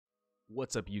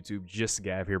What's up, YouTube?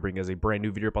 JustGav here, bringing us a brand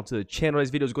new video up onto the channel. This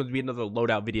video is going to be another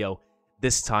loadout video,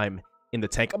 this time in the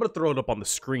tank. I'm going to throw it up on the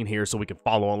screen here so we can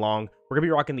follow along. We're going to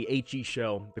be rocking the HE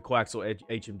shell, the coaxial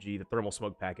HMG, the thermal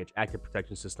smoke package, active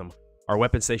protection system. Our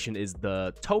weapon station is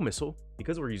the tow missile.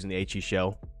 Because we're using the HE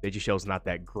shell, the HE shell is not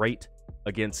that great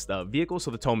against vehicles,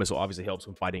 so the tow missile obviously helps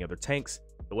when fighting other tanks.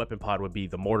 The weapon pod would be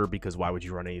the mortar, because why would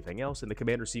you run anything else? And the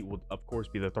commander seat would, of course,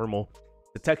 be the thermal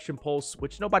detection pulse,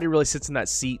 which nobody really sits in that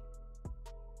seat.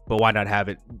 But why not have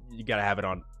it? You gotta have it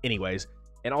on anyways.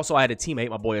 And also I had a teammate,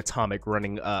 my boy Atomic,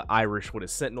 running Irish with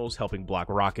his sentinels, helping block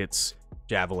rockets,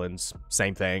 javelins,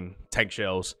 same thing, tank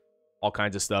shells, all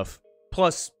kinds of stuff.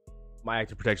 Plus my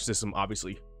active protection system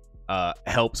obviously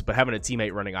helps, but having a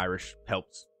teammate running Irish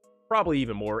helps probably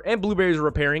even more. And blueberries are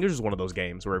repairing. It was just one of those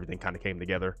games where everything kind of came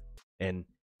together in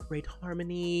great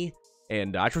harmony.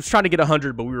 And I was trying to get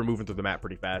 100, but we were moving through the map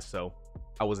pretty fast, so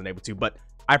I wasn't able to. But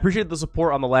I appreciate the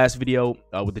support on the last video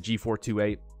with the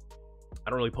G428. I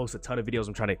don't really post a ton of videos.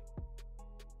 I'm trying to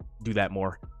do that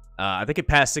more. I think it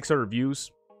passed 600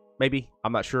 views, maybe.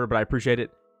 I'm not sure, but I appreciate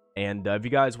it. And if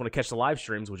you guys want to catch the live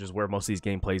streams, which is where most of these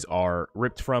gameplays are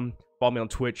ripped from, follow me on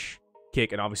Twitch,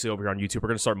 Kick, and obviously over here on YouTube. We're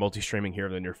going to start multi-streaming here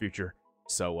in the near future.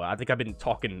 So I think I've been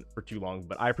talking for too long,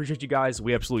 but I appreciate you guys.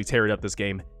 We absolutely tear it up this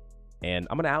game. And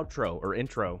I'm going to outro, or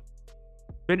intro.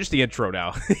 Finish the intro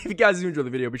now. If you guys do enjoy the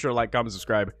video, be sure to like, comment,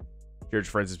 subscribe. Share with your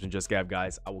friends. It's been JustGav,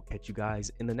 guys. I will catch you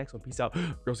guys in the next one. Peace out.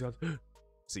 Girl Scouts.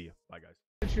 See you. Bye, guys.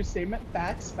 What's your statement?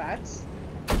 Facts.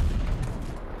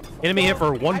 Enemy hit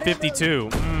for 152.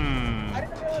 I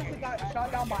didn't realize they got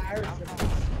shot down by Irish.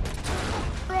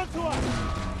 Run to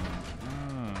us!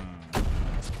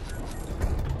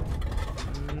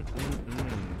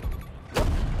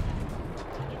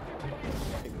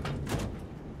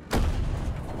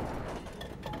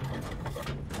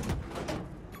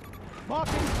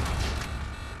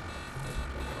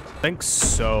 I think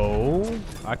so.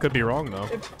 I could be wrong though.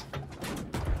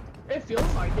 It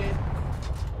feels like it.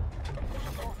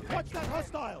 Watch that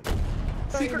hostile.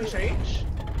 Secret change?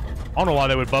 I don't know why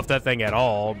they would buff that thing at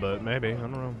all, but maybe. I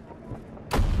don't know.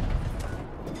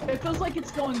 It feels like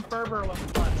it's going fervor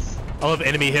with plus. I love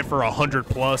enemy hit for 100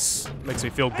 plus. Makes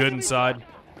me feel good inside.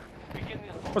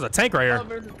 There's a tank right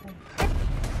here.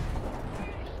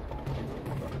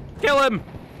 Kill him!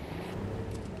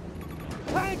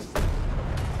 Thanks.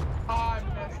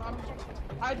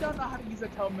 I don't know how to use a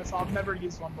tow missile. I've never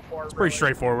used one before. It's pretty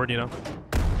straightforward, you know.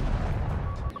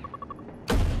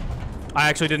 I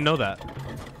actually didn't know that.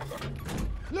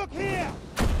 Look here.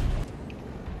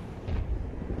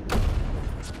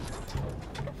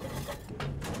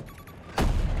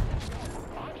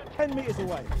 "10 meters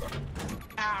away.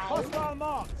 Ow. Hostile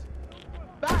marked.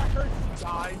 That hurts you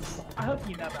guys. I hope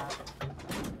you know that.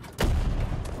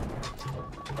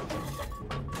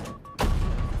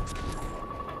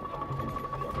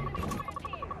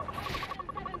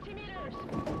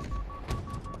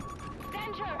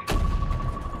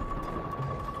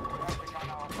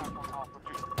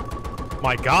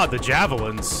 My God, the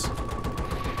javelins.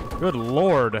 Good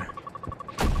Lord.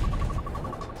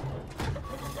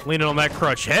 Leaning on that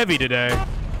crutch heavy today.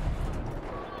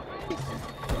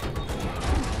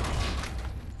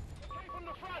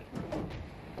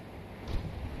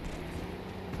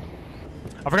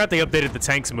 I forgot they updated the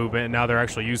tanks movement and now they're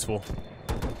actually useful.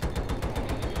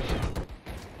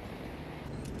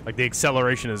 Like the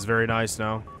acceleration is very nice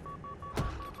now.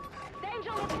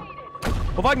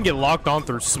 Well, if I can get locked on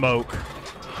through smoke,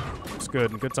 it's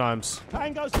good. Good times.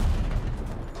 Tango's.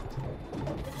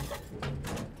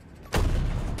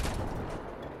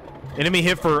 Enemy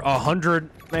hit for 100,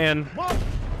 man. What?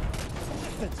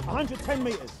 110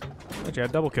 meters. Actually, I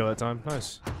had double kill that time.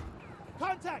 Nice.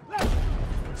 Contact. Left.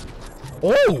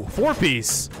 Oh,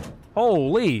 4-piece.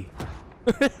 Holy.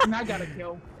 And I got a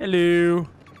kill. Hello.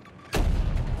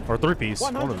 Or 3-piece.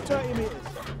 130 meters.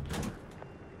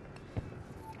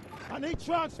 I need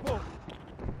transport.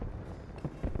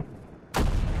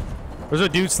 There's a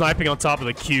dude sniping on top of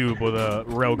the cube with a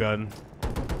railgun.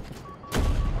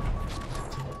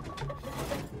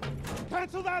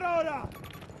 Cancel that order.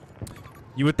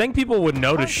 You would think people would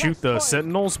know to shoot the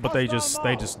sentinels, but they just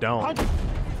don't.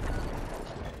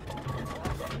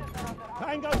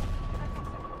 Tango.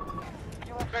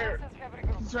 There.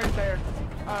 He's right there.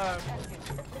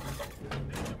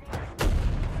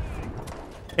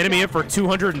 Enemy hit for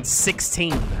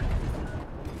 216.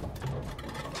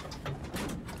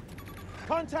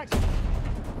 Contact.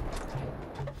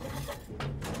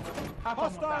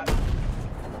 Hostile.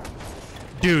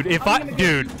 Dude,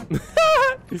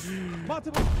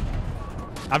 Multiple.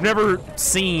 I've never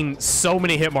seen so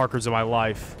many hit markers in my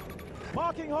life.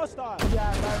 Marking hostile.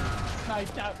 Yeah,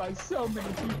 sniped at by so many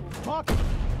people. Mark.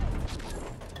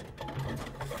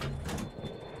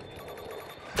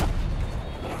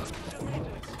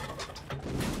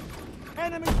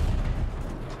 Enemy.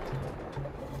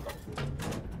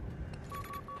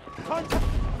 Contact.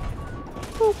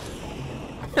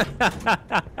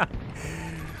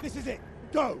 This is it.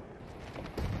 Go.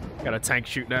 Got a tank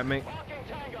shooting at me. Marking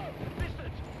Tango.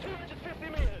 Distance 250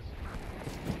 meters.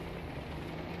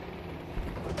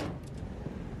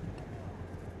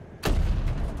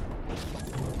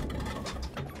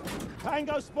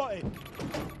 Tango spotted.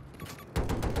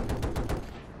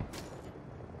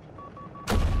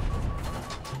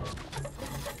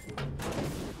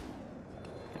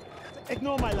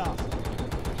 Ignore my last.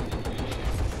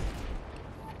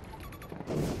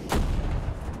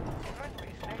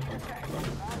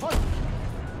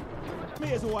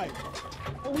 Meters away.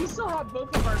 Well, we still have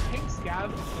both of our tanks,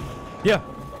 Gav. Yeah.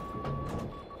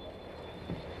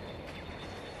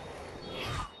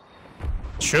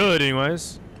 Should,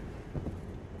 anyways.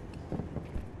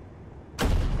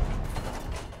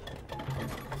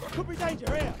 Could be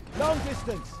danger here. Long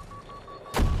distance.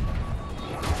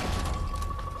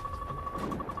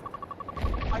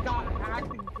 I got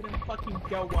hacked and couldn't fucking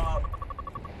go up.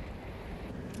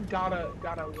 Gotta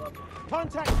love it.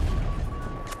 Contact.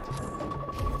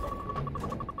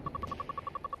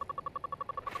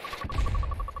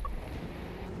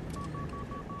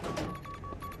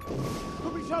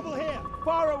 Could be trouble here.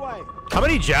 Far away. How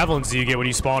many javelins do you get when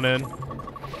you spawn in?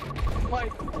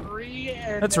 Like 3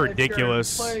 and That's if you're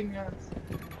ridiculous. playing,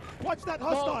 Watch that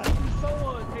well, hostile.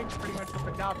 solo it takes pretty much up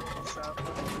a double, so.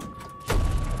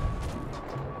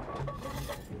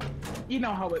 You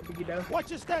know how it be, though. Watch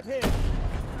your step here.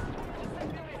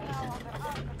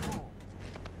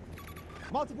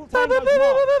 Multiple tangos marked.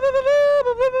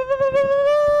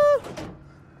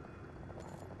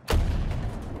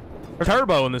 There's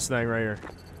turbo in this thing right here.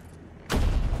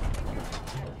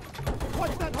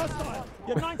 Watch that hostile.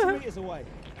 You're 90 meters away.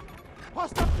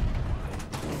 Hostile.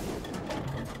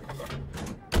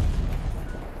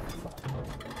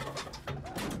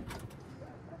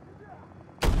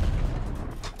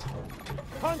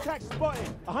 Contact spotted.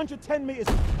 110 meters.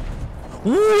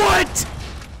 What?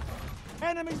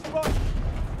 Enemy spotted.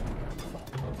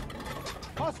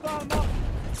 Hostile mark.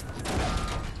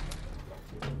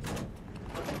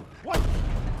 What?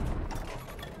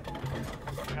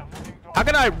 How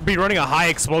can I be running a high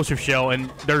explosive shell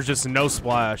and there's just no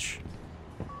splash?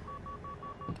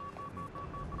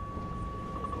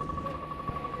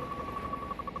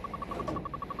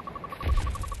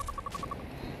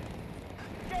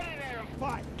 Get in there and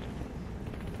Fight.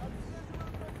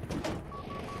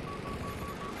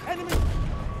 Enemy.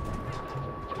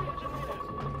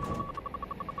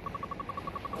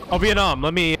 Oh, Vietnam,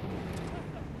 let me...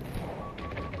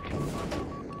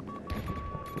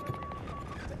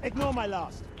 Ignore my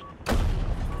last.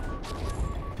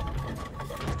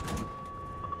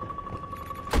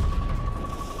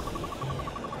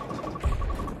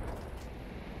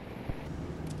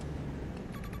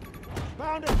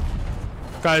 Found it.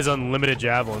 Guy has unlimited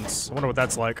javelins. I wonder what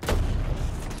that's like.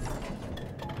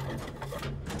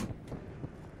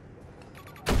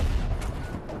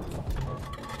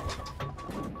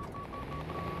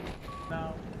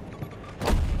 No.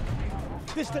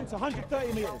 Distance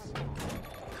 130 meters.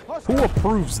 Who Hostile.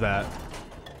 approves that?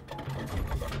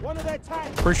 One of their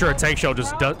tanks. Pretty sure a tank shell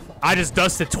just does. I just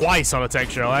dusted twice on a tank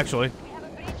shell, actually.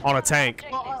 On a tank.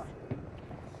 Well,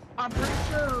 I'm pretty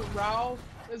sure Ralph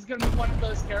is gonna be one of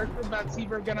those characters that's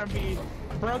either gonna be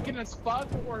broken as fuck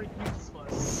or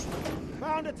useless.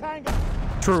 Found a tango.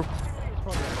 True.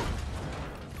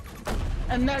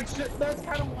 And that's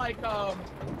kind of like how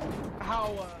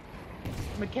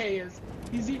McKay is.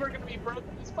 He's either gonna be broken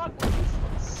as fuck or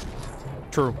useless.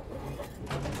 True.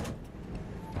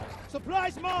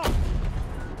 Supplies marked.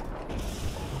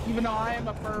 Even though I am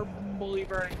a firm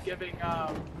believer in giving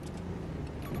Hostile.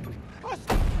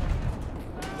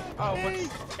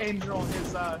 what's Angel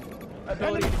his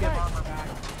ability to get armor back.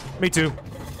 Me too.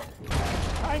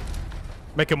 Tank.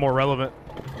 Make it more relevant.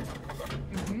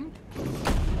 Mm-hmm.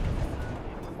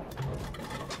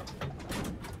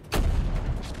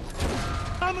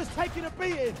 Armor's taking a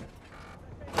beating.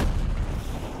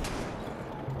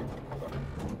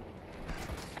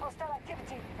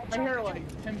 I hear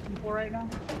like 10 people right now.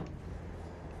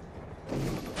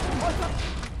 Hostile.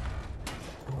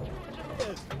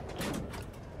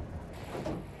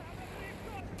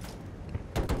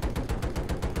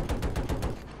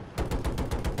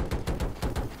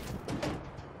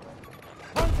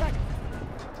 Contact.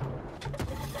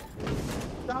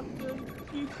 Stop the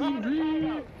 200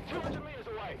 meters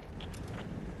away.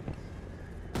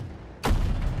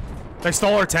 They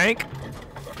stole our tank?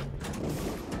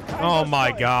 Oh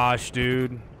my gosh,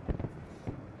 dude.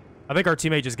 I think our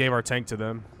teammate just gave our tank to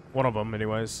them. One of them,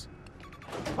 anyways.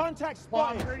 Contact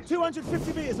spotted.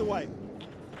 250 meters away.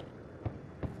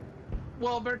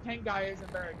 Well, their tank guy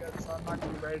isn't very good, so I'm not too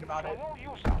worried about it.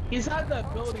 He's had the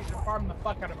ability to farm the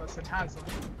fuck out of us and has them.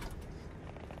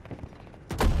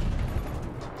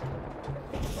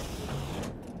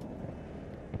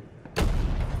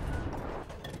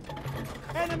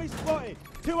 Enemy spotted.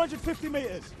 250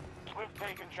 meters. We've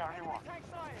taken Charlie 1.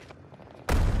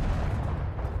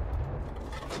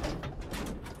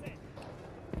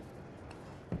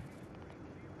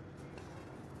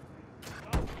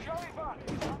 Charlie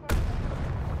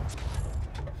 5.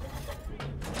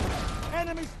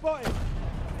 Enemy spotted.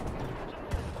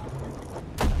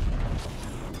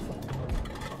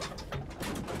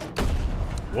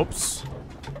 Whoops.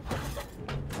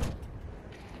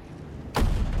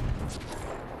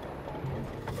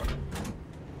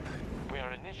 We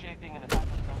are initiating an attack.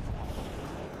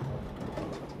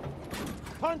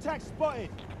 Contact spotted.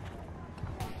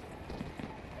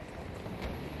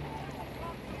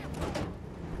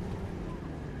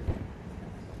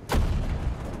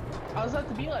 How's that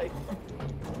to be like?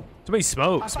 Too many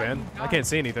smokes, I thought man. you I died. can't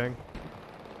see anything.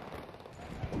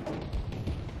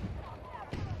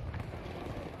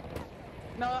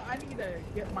 No, I need to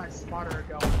get my spotter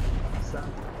going. So.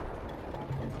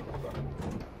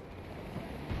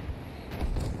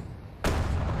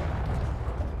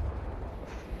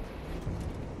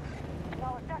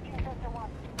 Now attacking Sector 1.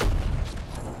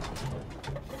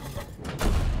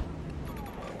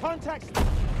 Contact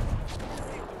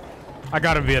I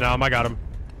got him, Vietnam. I got him.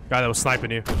 Guy that was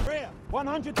sniping you. rear.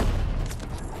 100.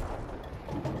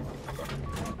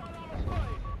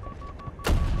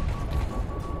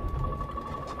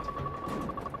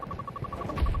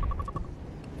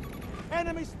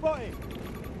 Enemy spotted.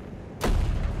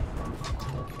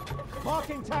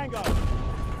 Marking Tango.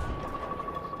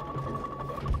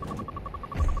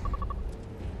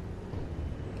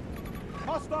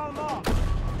 Hostile mark.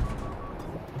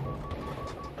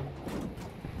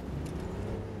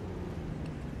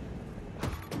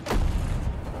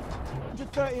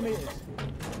 130 meters.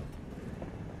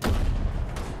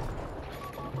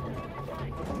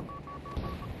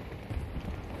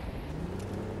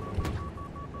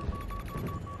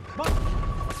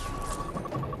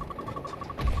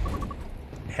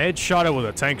 Headshot it with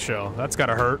a tank shell. That's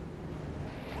gotta hurt.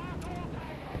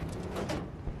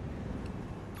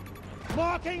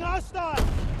 Marking hostile.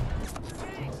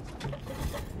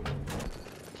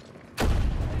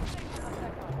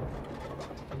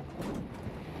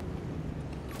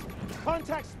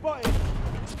 Contact spotted.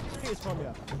 Here's from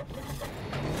you.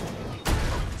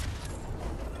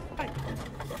 Hey.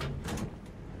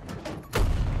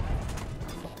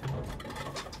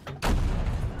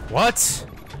 What?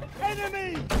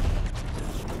 Enemy!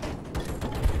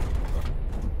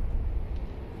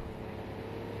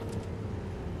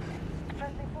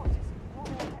 Friendly forces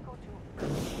moving on Echo 2.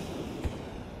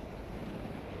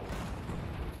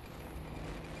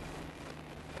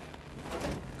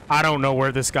 I don't know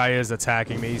where this guy is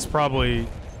attacking me. He's probably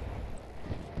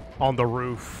on the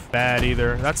roof. Bad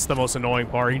either. That's the most annoying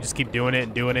part. You just keep doing it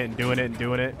and doing it and doing it and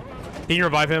doing it. Can you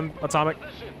revive him, Atomic?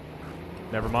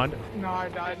 Never mind. No, I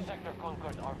died. Sector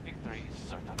conquered. Our victory is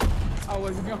certain. I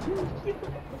wasn't going.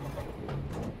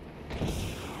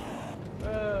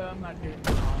 I'm not doing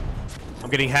that. I'm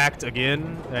getting hacked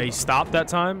again. He stopped that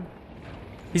time.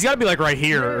 He's got to be like right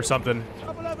here or something.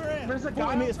 Trouble over here. There's a 40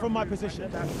 guy meters up from my there. position.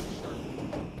 That's for sure.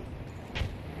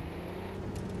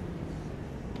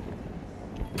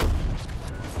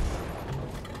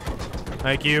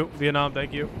 Thank you, Vietnam.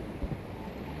 Thank you.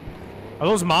 Are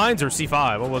those mines or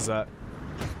C5? What was that?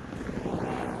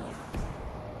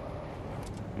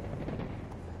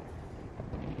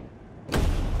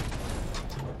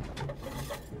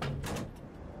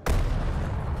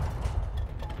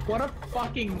 What a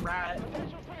fucking rat.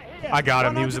 I got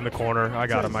him. He was in the corner. I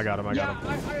got him. I got him. I Yeah,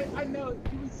 got him. I know.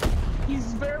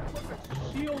 He's there with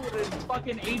a shield and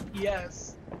fucking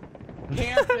APS.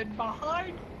 Camping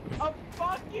behind a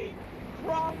fucking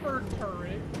Crawford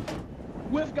turret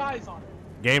with guys on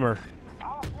it. Gamer.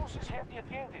 Our forces have the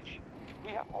advantage.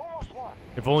 We have almost won.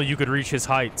 If only you could reach his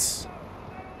heights.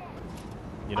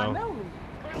 You I know? know.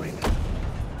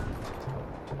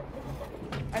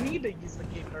 I need to use the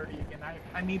game 30 again.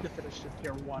 I need to finish this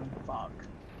tier 1. Fuck.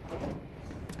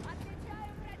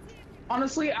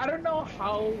 Honestly, I don't know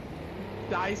how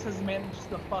DICE has managed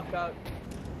to fuck up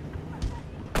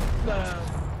the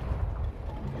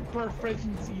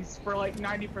proficiencies for like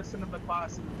 90% of the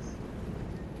classes.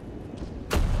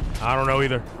 I don't know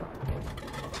either.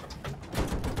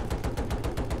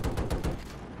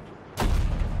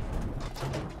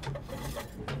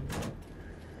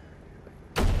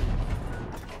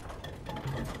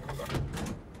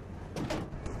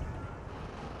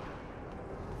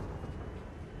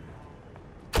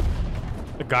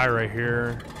 The guy right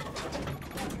here.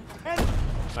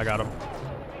 I got him.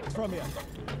 From here.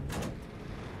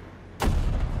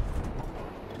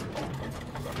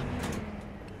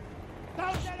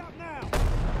 Don't get up now.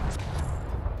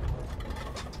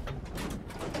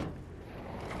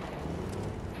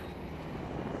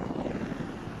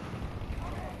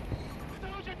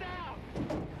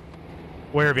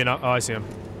 Where have you not? Oh, I see him.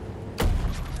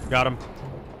 Got him.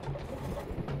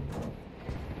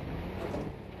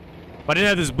 If I didn't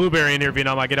have this blueberry in here,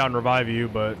 Vietnam, I'd get out and revive you,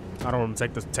 but I don't want to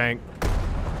take this tank.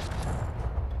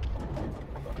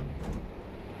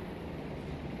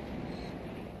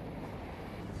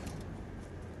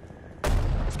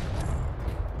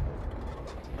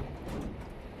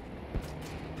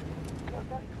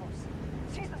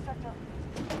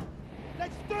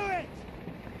 Let's do it.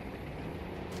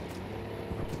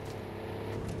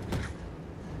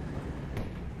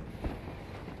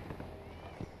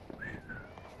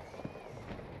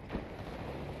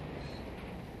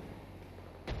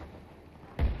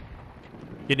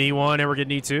 Getting E1 and we're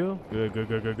getting E2. Good, good,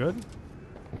 good, good, good.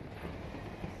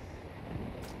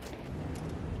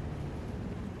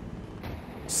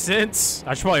 Since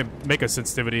I should probably make a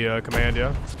sensitivity command,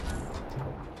 yeah.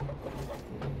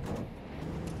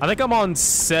 I think I'm on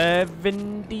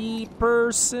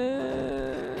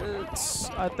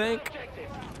 70%. I think.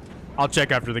 I'll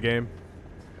check after the game.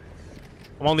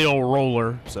 I'm on the old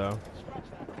roller, so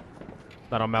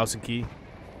not on mouse and key.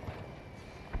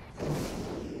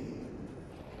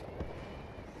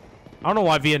 I don't know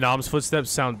why Vietnam's footsteps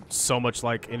sound so much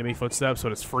like enemy footsteps,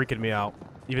 but it's freaking me out,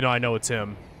 even though I know it's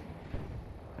him.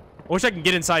 I wish I can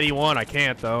get inside E1. I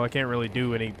can't, though. I can't really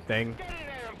do anything.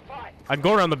 I can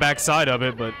go around the back side of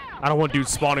it, but I don't want dudes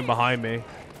spawning behind me.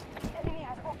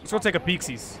 Let's go take a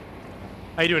peeksies.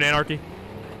 How you doing, Anarchy?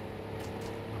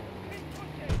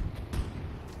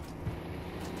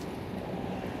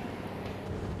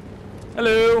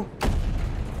 Hello.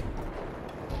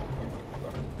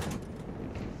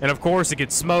 And of course, it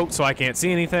gets smoked, so I can't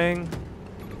see anything.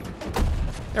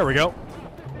 There we go.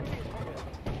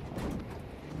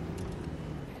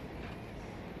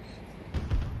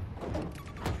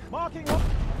 Marking up.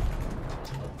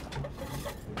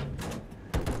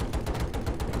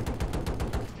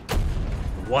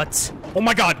 What? Oh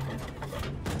my god!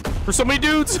 There's so many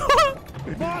dudes!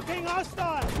 Marking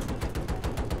hostile.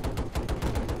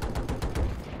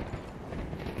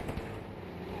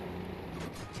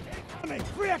 Coming.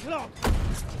 3 o'clock.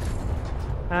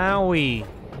 Owie.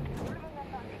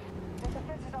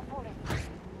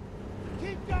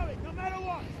 Keep going, no matter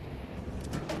what.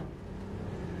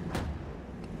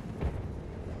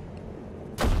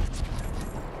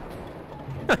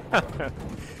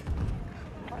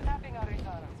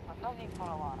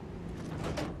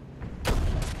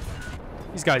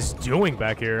 These guys doing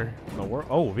back here?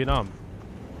 Oh, Vietnam.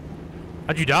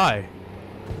 How'd you die?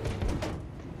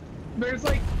 There's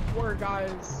like 4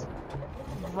 guys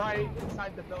right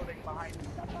inside the building behind me.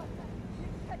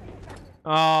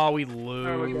 Oh, we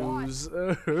lose.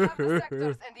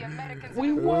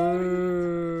 We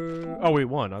won. Oh, we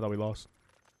won. I thought we lost.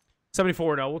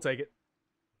 74 no, we'll take it.